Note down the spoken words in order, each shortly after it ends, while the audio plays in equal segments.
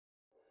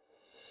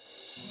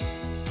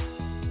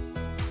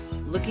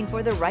Looking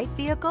for the right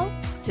vehicle?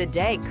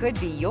 Today could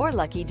be your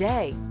lucky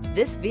day.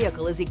 This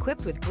vehicle is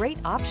equipped with great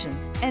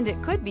options and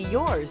it could be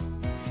yours.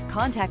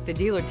 Contact the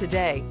dealer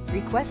today,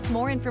 request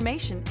more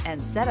information,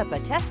 and set up a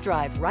test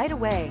drive right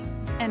away.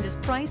 And is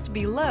priced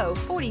below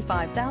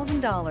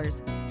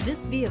 $45,000.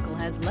 This vehicle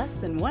has less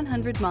than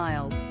 100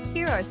 miles.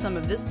 Here are some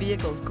of this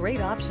vehicle's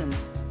great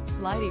options: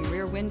 sliding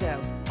rear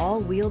window,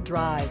 all-wheel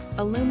drive,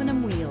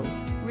 aluminum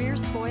wheels, rear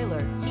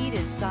spoiler,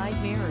 heated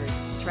side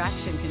mirrors,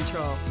 traction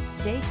control,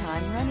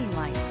 daytime running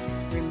lights,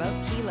 remote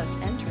keyless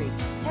entry,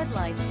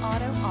 headlights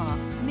auto off,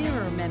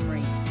 mirror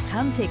memory.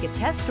 Come take a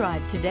test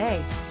drive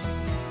today.